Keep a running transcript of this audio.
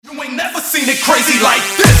seen it crazy like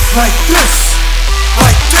this. Like this.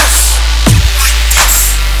 Like this.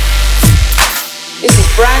 This is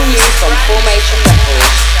brand new from Formation Records.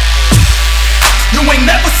 You ain't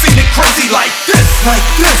never seen it crazy like this. Like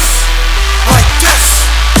this. Like this.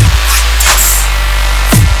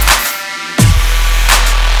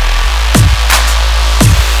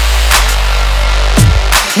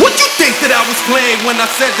 What you think that I was playing when I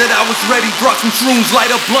said that I was ready? Brought some shrooms,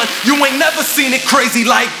 light up blunt. You ain't never seen it crazy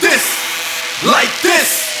like this. Like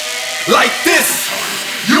this. Like this.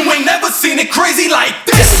 You ain't never seen it crazy like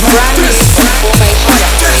this. This is brand new from Formation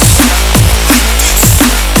Records.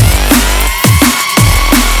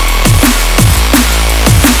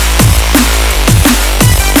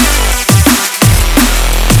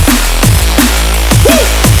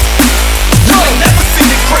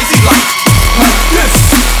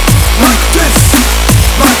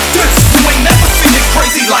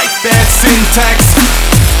 Bad syntax.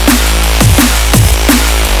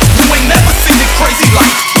 You ain't never seen it crazy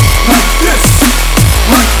like this,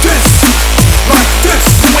 like this, like this.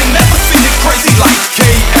 You ain't never seen it crazy like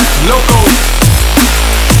KF Loco.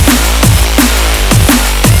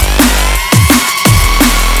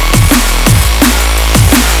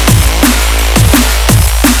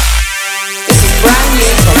 This is brand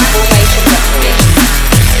new from Formation Records.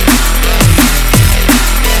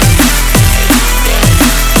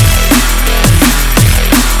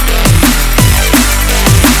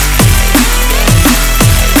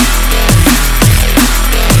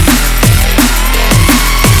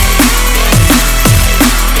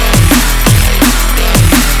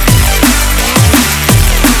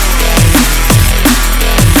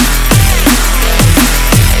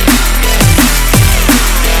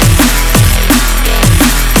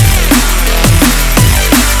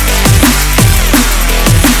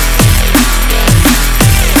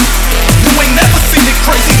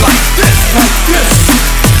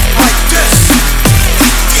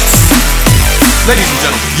 Ladies and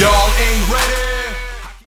gentlemen, y'all